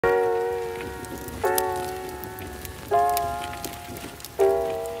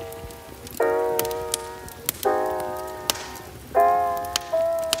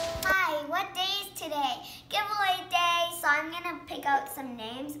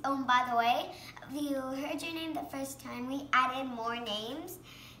by the way, if you heard your name the first time, we added more names.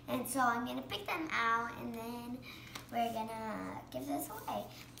 And so I'm going to pick them out and then we're going to give this away.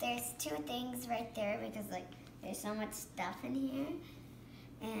 There's 2 things right there because like there's so much stuff in here.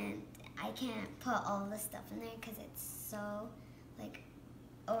 And I can't put all the stuff in there because it's so like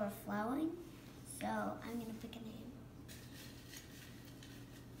overflowing. So I'm going to pick a name.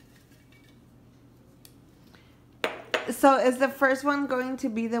 So is the first one going to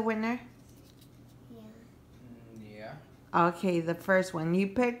be the winner? Yeah. Yeah. Okay, the first one. You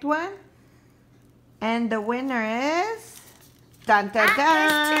picked one? And the winner is? Dun, dun,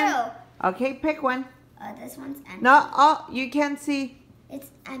 dun. There's 2. Okay, pick one. This one's empty. No, oh, you can't see.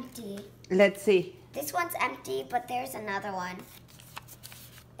 It's empty. Let's see. This one's empty, but there's another one.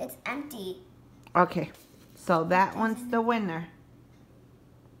 It's empty. Okay, so that one's the winner.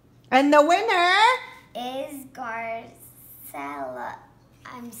 And the winner is Garcella.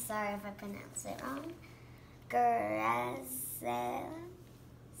 I'm sorry if I pronounced it wrong. Garcella.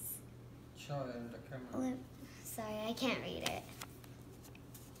 Show it in the camera. Sorry, I can't read it.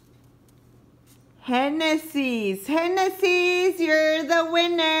 Hennessy's, you're the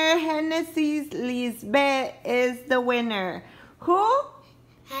winner. Hennessy's Lisbeth is the winner. Who?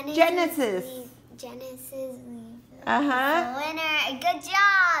 Genesis. Genesis. Uh-huh. The winner. Good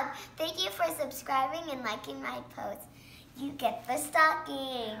job. Thank you for subscribing and liking my posts. You get the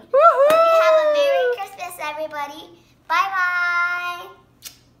stocking. Woohoo! Have a Merry Christmas, everybody. Bye-bye.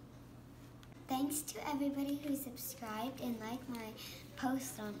 Thanks to everybody who subscribed and liked my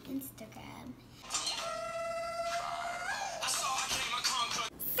posts on Instagram.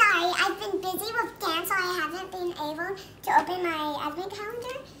 Sorry, I've been busy with dance, so I haven't been able to open my advent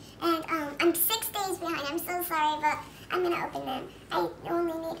calendar. And I'm 6 days behind. I'm so sorry, but I'm going to open them. I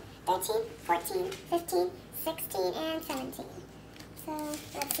only need 13, 14, 15, 16, and 17. So,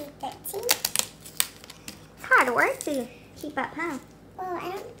 let's see, 13. It's hard work to keep up, huh? Well, I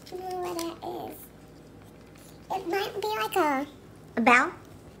don't know what that is. It might be like a bell?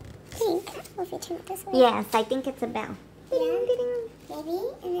 I think. Well, if you turn it this way. Yes, I think it's a bell. Yeah, maybe.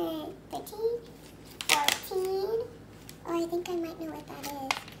 And then 13, 14. Oh, I think I might know what that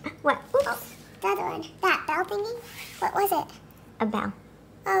is. What? Oops. Oh, the other one. That bell thingy? What was it? A bell.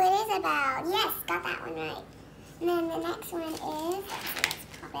 Oh, it is a bell. Yes, got that one right. And then the next one is, let's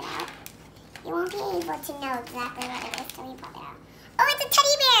pop it out. You won't be able to know exactly what it is till you pop it out. Oh, it's a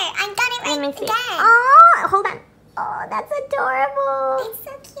teddy bear. I got it right again. Oh, hold on. Oh, that's adorable. It's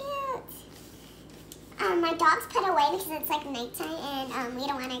so cute. My dog's put away because it's like nighttime and we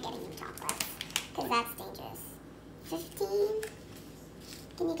don't want to get any chocolates because that's dangerous. 15.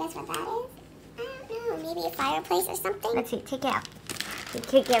 Can you guess what that is? I don't know. Maybe a fireplace or something? Let's see. Take it out. You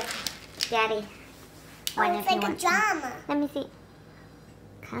could give Daddy one if you want. It's like a drum. Let me see.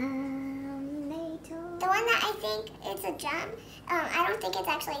 Come little. The one that I think it's a drum. I don't think it's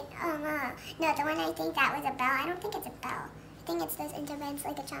actually. No, the one I think that was a bell. I don't think it's a bell. I think it's those instruments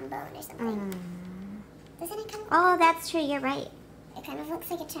like a trombone or something. Doesn't it kind of? Oh, that's true. You're right. It kind of looks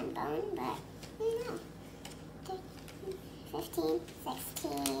like a trombone, but I don't know. 15,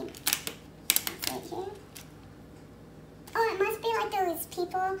 16. That's right here. Oh, it must be like those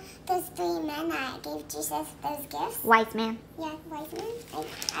people, those 3 men that gave Jesus those gifts. Wise man. Yeah, wise man. I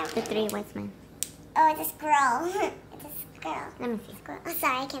don't know. 3 wise men. Oh, it's a squirrel. It's a squirrel. Let me see. Squirrel. Oh,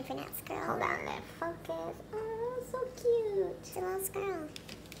 sorry, I can't pronounce squirrel. Hold on, let focus. Oh, so cute. It's a little squirrel.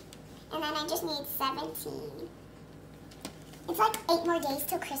 And then I just need 17. It's like 8 more days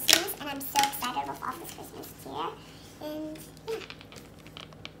till Christmas, and I'm so excited with all this Christmas here. And yeah.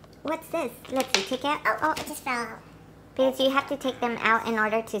 What's this? Let's see. Take it out. Oh, it just fell out. Because you have to take them out in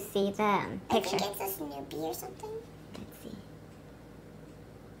order to see the picture. I think it's a Snoopy or something. Let's see.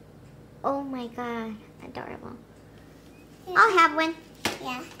 Oh my god. Adorable. Here. I'll have one.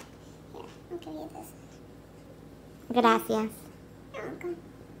 Yeah. Here, I'll give you this. Gracias. You're welcome.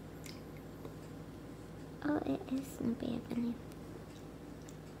 Oh, it is Snoopy, I believe.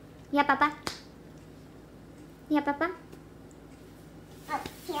 Yeah, Papa. Yeah, Papa. Oh,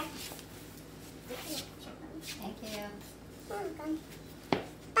 here. Thank you. You're welcome.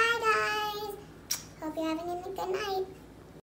 Bye, guys. Hope you're having a good night.